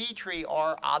 including btree,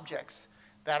 are objects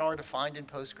that are defined in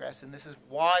Postgres, and this is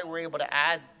why we're able to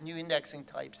add new indexing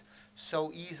types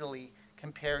so easily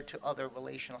compared to other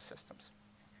relational systems.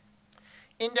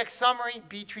 Index summary,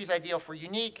 btree is ideal for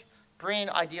unique, brin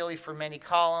ideally for many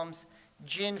columns,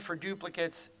 gin for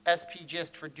duplicates,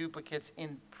 spgist for duplicates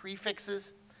in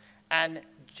prefixes, and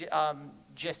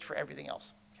gist for everything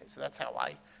else. Okay, so that's how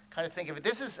I kind of think of it.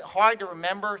 This is hard to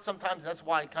remember sometimes. That's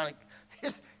why I kind of,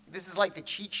 this is like the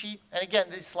cheat sheet. And again,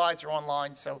 these slides are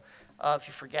online, so if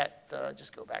you forget,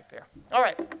 just go back there. All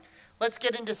right, let's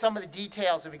get into some of the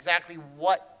details of exactly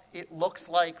what it looks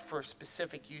like for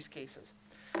specific use cases.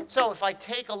 So if I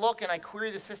take a look and I query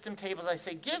the system tables, I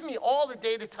say, give me all the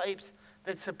data types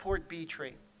that support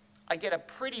btree. I get a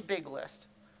pretty big list,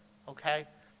 okay?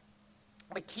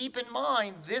 But keep in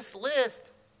mind, this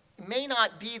list may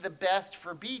not be the best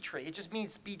for btree. It just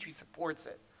means btree supports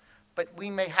it. But we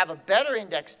may have a better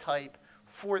index type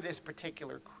for this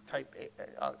particular type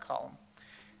column.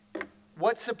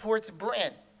 What supports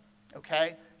brin,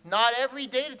 okay? Not every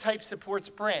data type supports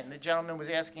brin. The gentleman was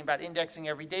asking about indexing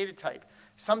every data type.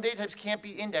 Some data types can't be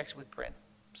indexed with brin.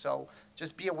 So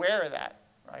just be aware of that,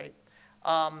 right?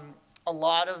 A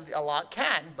lot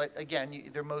can, but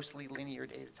again, they're mostly linear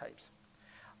data types.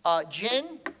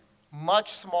 Gin,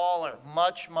 much smaller,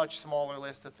 much smaller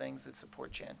list of things that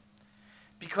support gin.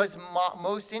 Because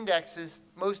most indexes,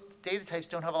 most data types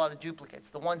don't have a lot of duplicates.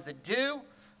 The ones that do,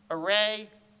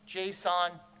 array, JSON,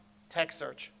 text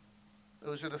search.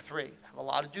 Those are the three. Have a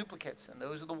lot of duplicates, and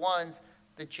those are the ones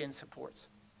that gin supports.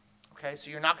 Okay,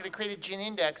 so you're not going to create a gin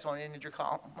index on an integer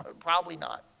column. Probably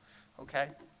not. Okay.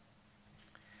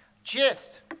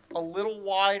 Gist, a little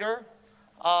wider,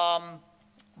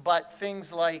 but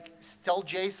things like still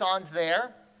JSON's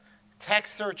there,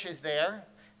 text search is there.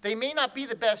 They may not be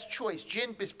the best choice.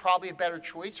 Gin is probably a better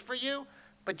choice for you,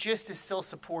 but gist is still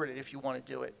supported if you want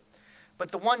to do it.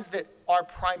 But the ones that are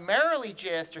primarily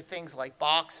gist are things like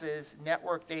boxes,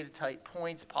 network data type,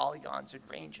 points, polygons, and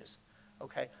ranges.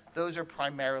 Okay, those are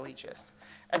primarily gist.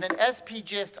 And then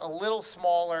spgist, a little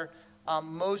smaller,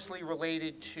 mostly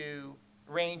related to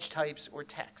range types or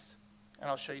text. And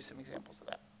I'll show you some examples of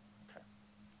that.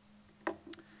 Okay.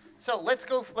 So let's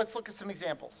look at some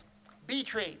examples.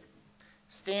 btree,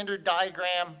 standard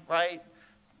diagram, right?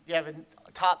 You have a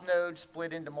top node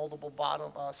split into multiple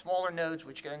smaller nodes,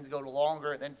 which then go to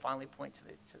longer, and then finally point to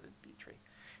the btree.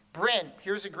 Brin,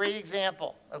 here's a great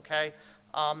example, okay?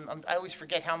 I always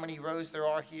forget how many rows there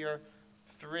are here.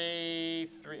 Three,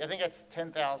 I think that's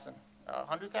 10,000.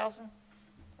 100,000?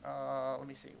 Let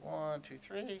me see. 1, 2,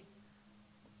 3.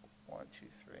 1, 2,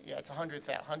 3. Yeah, it's 100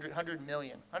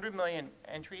 million. 100 million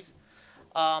entries.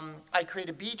 I create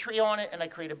a btree on it, and I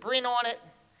create a brin on it.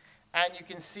 And you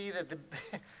can see that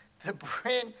the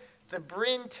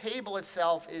brin table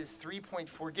itself is 3.4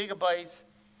 gigabytes.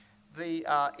 The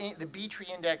btree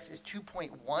index is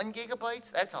 2.1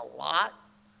 gigabytes. That's a lot.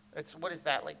 What is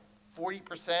that, like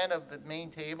 40% of the main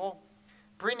table?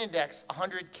 Brin index,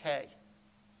 100K.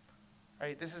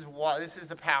 Right, this is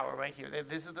the power right here.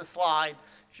 This is the slide.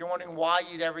 If you're wondering why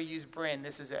you'd ever use brin,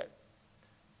 this is it.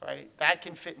 Right? That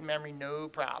can fit in memory no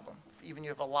problem, even if you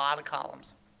have a lot of columns.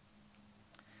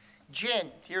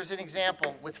 Gin, here's an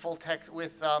example with full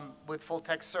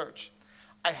text search.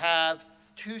 I have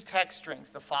 2 text strings.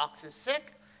 The fox is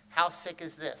sick. How sick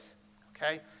is this?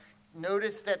 Okay.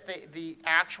 Notice that the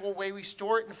actual way we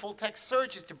store it in full text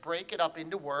search is to break it up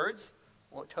into words.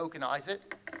 We'll tokenize it,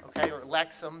 okay, or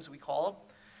lexems we call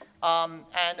them.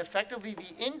 And effectively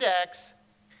the index,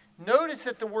 notice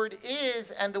that the word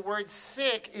is and the word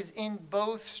sick is in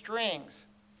both strings.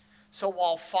 So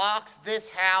while fox, this,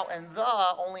 how, and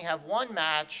the only have 1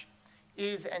 match,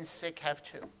 is and sick have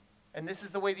 2. And this is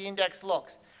the way the index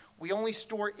looks. We only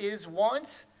store is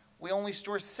once. We only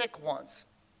store sick once.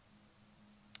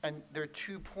 And there are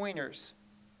 2 pointers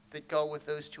that go with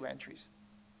those 2 entries.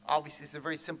 Obviously, it's a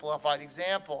very simplified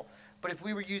example. But if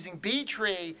we were using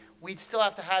btree, we'd still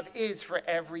have to have is for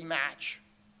every match.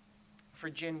 For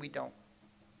gin, we don't.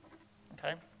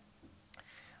 Okay?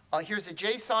 Here's a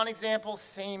JSON example,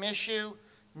 same issue.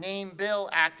 Name Bill,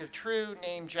 active true.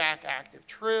 Name Jack, active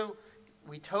true.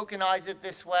 We tokenize it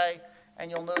this way. And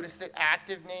you'll notice that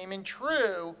active, name, and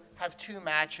true have 2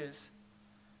 matches.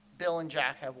 Bill and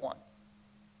Jack have 1.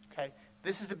 Okay?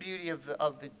 This is the beauty of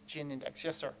the gin index.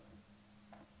 Yes, sir?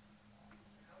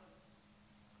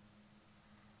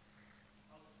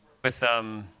 With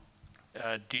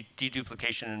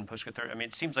deduplication in PostgreSQL, I mean,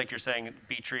 it seems like you're saying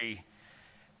btree,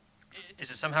 is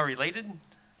it somehow related?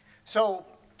 So,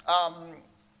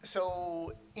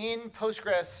 so in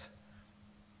Postgres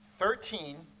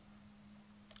 13,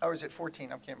 or is it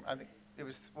 14? I think it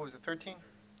was, what was it, 13?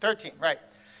 13, right.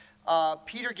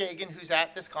 Peter Gagan, who's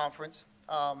at this conference,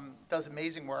 does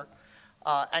amazing work.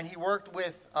 And he worked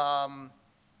with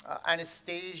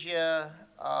Anastasia,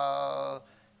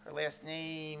 her last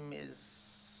name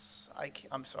is,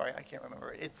 I'm sorry, I can't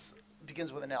remember it. It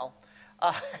begins with an L.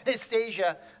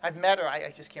 Anastasia, I've met her,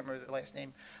 I just can't remember the last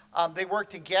name. They worked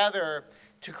together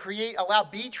to allow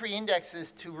btree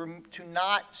indexes to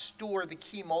not store the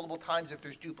key multiple times if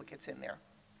there's duplicates in there,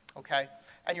 okay?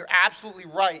 And you're absolutely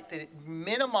right that it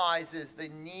minimizes the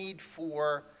need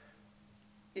for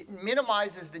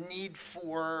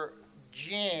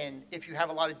gin if you have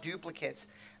a lot of duplicates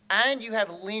and you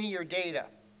have linear data,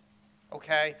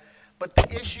 okay? But the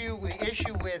issue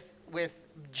with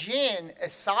gin,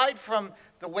 aside from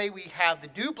the way we have the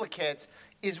duplicates,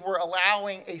 is we're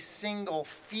allowing a single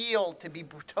field to be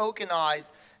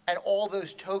tokenized and all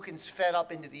those tokens fed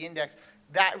up into the index.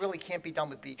 That really can't be done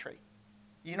with btree.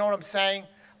 You know what I'm saying?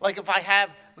 Like if I have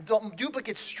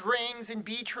duplicate strings in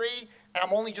btree and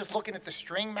I'm only just looking at the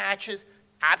string matches,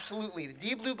 absolutely. The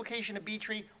deduplication of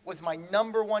btree was my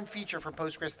 #1 feature for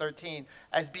Postgres 13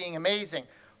 as being amazing.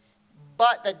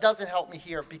 But that doesn't help me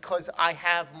here because I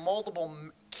have multiple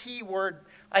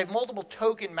multiple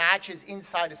token matches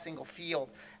inside a single field.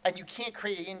 And you can't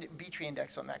create a btree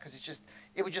index on that because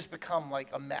it would just become like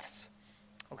a mess.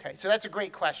 Okay, so that's a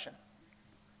great question.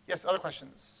 Yes, other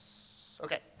questions?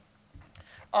 Okay.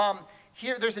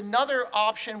 Here, there's another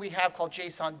option we have called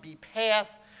JSON bpath,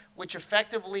 which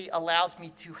effectively allows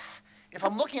me to, if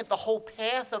I'm looking at the whole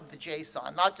path of the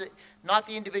JSON, not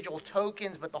the individual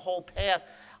tokens, but the whole path,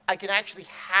 I can actually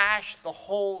hash the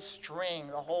whole string,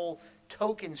 the whole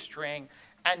token string,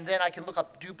 and then I can look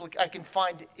up I can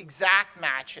find exact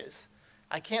matches.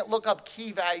 I can't look up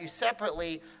key values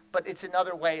separately, but it's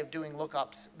another way of doing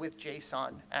lookups with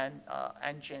JSON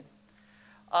and gin.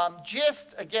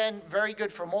 Gist, again, very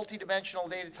good for multi-dimensional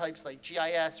data types like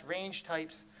GIS, range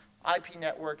types, IP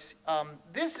networks.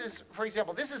 This is, for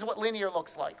example, this is what linear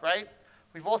looks like, right?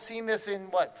 We've all seen this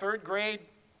in, what, 3rd grade?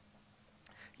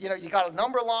 You know, you got a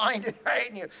number line, right?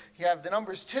 And you have the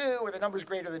numbers 2 or the numbers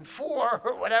greater than 4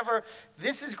 or whatever.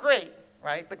 This is great,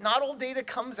 right? But not all data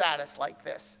comes at us like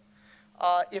this.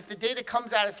 If the data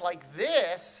comes at us like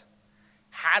this,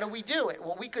 how do we do it?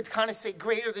 Well, we could kind of say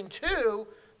greater than 2,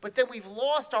 but then we've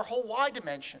lost our whole Y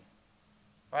dimension,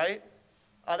 right?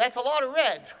 That's a lot of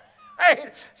red,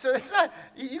 right? So it's not,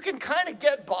 you can kind of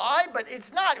get by, but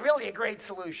it's not really a great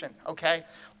solution, okay?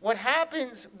 What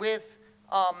happens with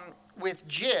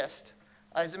gist,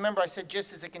 as remember I said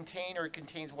gist is a container, it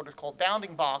contains what are called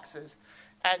bounding boxes,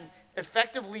 and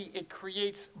effectively it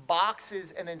creates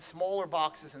boxes and then smaller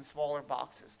boxes and smaller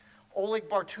boxes. Oleg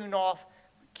Bartunov,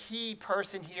 key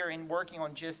person here in working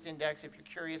on gist index. If you're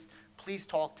curious, please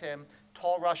talk to him.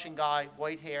 Tall Russian guy,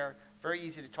 white hair, very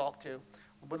easy to talk to.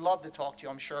 Would love to talk to you,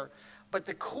 I'm sure. But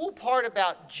the cool part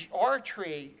about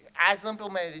rtree, as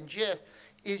implemented in gist,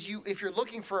 is if you're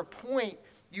looking for a point,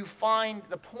 you find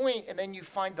the point and then you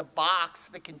find the box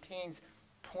that contains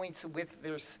points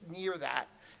near that.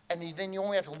 And then you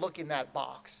only have to look in that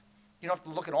box. You don't have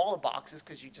to look in all the boxes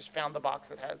because you just found the box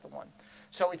that has the one.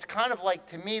 So it's kind of like,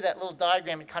 to me, that little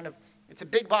diagram, it It's a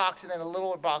big box, and then the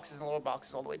littler boxes and the lower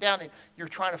boxes all the way down, and you're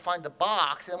trying to find the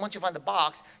box, and once you find the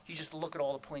box, you just look at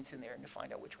all the points in there and you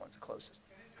find out which one's the closest.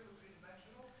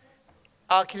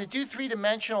 Can it do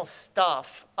three-dimensional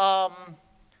stuff?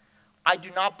 I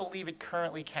do not believe it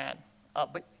currently can,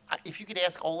 but if you could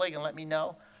ask Oleg and let me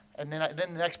know, and then the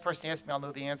next person asks me, I'll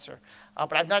know the answer.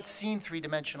 But I've not seen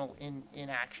three-dimensional in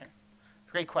action.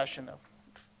 Great question, though.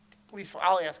 Please,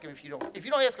 I'll ask him if you don't. If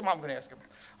you don't ask him, I'm going to ask him.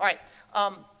 All right.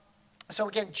 So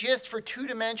again, just for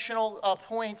two-dimensional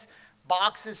points,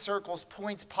 boxes, circles,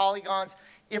 points, polygons.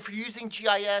 If you're using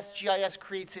GIS, GIS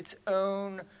creates its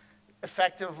own,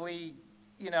 effectively,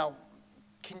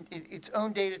 its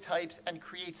own data types and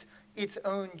creates its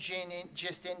own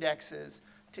GIST indexes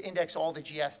to index all the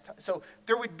GIS. So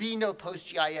there would be no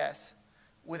PostGIS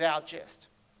without GIST.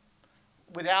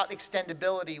 Without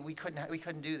extendability, we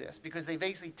couldn't do this because they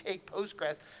basically take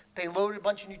Postgres, they load a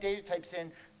bunch of new data types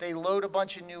in, they load a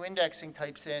bunch of new indexing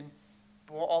types in,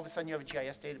 well, all of a sudden you have a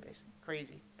GIS database.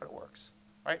 Crazy, but it works,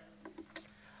 right?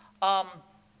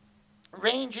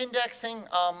 Range indexing,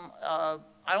 I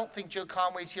don't think Joe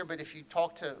Conway's here, but if you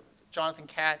talk to Jonathan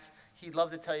Katz, he'd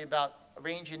love to tell you about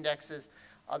range indexes.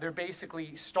 They're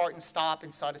basically start and stop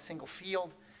inside a single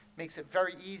field. Makes it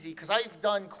very easy, because I've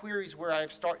done queries where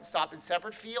I've start and stop in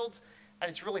separate fields, and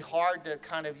it's really hard to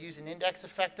kind of use an index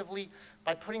effectively.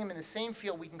 By putting them in the same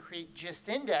field, we can create GIST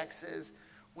indexes,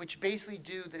 which basically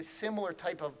do the similar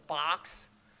type of box,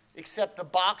 except the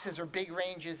boxes are big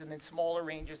ranges and then smaller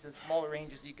ranges, and smaller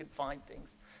ranges you can find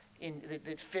things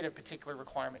that fit a particular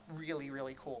requirement. Really,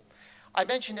 really cool. I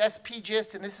mentioned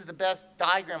SPGIST, and this is the best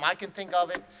diagram I can think of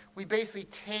it. We basically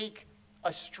take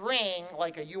a string,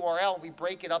 like a URL, we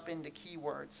break it up into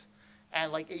keywords.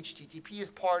 And like HTTP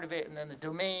is part of it, and then the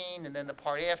domain, and then the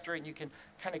part after it, and you can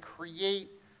kind of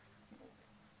create,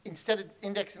 instead of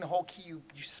indexing the whole key, you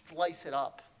splice it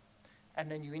up, and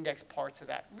then you index parts of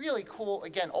that. Really cool.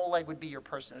 Again, Oleg would be your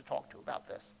person to talk to about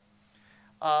this.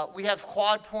 We have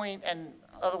quad point and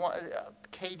other one,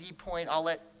 KD point. I'll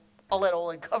let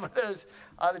Oleg cover those.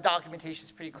 The documentation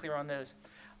is pretty clear on those.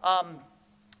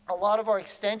 A lot of our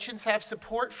extensions have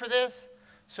support for this.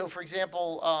 So, for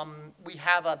example, we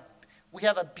have a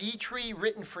btree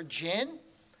written for gin.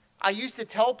 I used to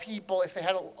tell people if they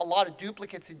had a lot of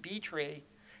duplicates in btree,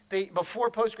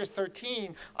 before Postgres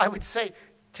 13, I would say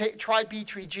try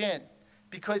btree gin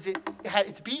because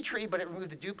it's btree, but it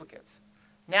removed the duplicates.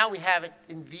 Now we have it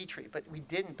in btree, but we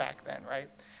didn't back then, right?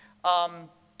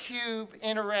 Cube,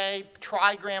 InArray,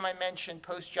 Trigram I mentioned,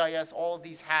 PostGIS, all of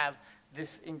these have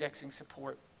this indexing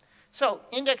support. So,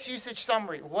 index usage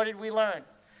summary, what did we learn?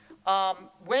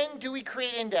 When do we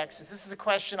create indexes? This is a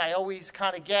question I always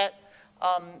kind of get.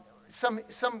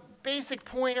 Some basic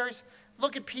pointers.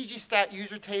 Look at PGStat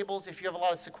user tables. If you have a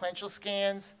lot of sequential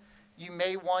scans, you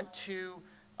may want to,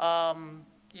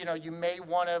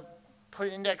 put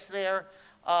an index there.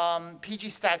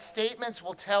 PGStat statements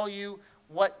will tell you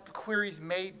what queries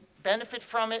may benefit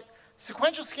from it.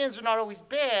 Sequential scans are not always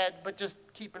bad, but just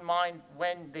keep in mind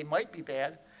when they might be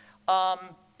bad.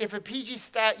 If a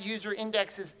PGStat user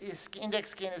index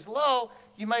scan is low,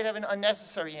 you might have an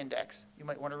unnecessary index. You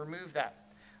might want to remove that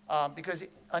because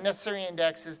unnecessary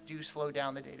indexes do slow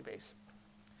down the database.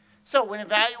 So when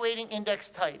evaluating index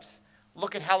types,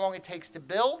 look at how long it takes to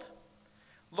build,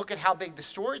 look at how big the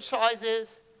storage size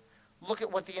is, look at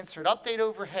what the insert update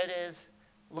overhead is,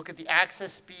 look at the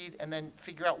access speed, and then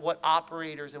figure out what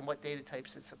operators and what data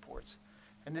types it supports.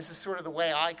 And this is sort of the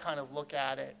way I kind of look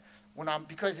at it.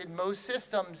 Because in most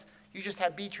systems, you just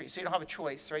have btree, so you don't have a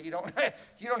choice, right? You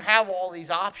don't have all these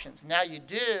options. Now you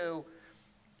do.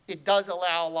 It does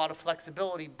allow a lot of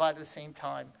flexibility, but at the same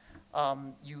time,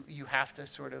 you have to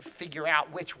sort of figure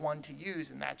out which one to use,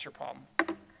 and that's your problem.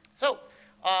 So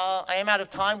I am out of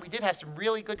time. We did have some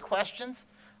really good questions.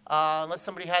 Unless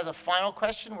somebody has a final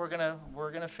question, we're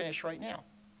gonna finish right now.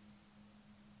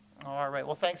 All right.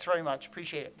 Well, thanks very much.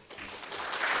 Appreciate it.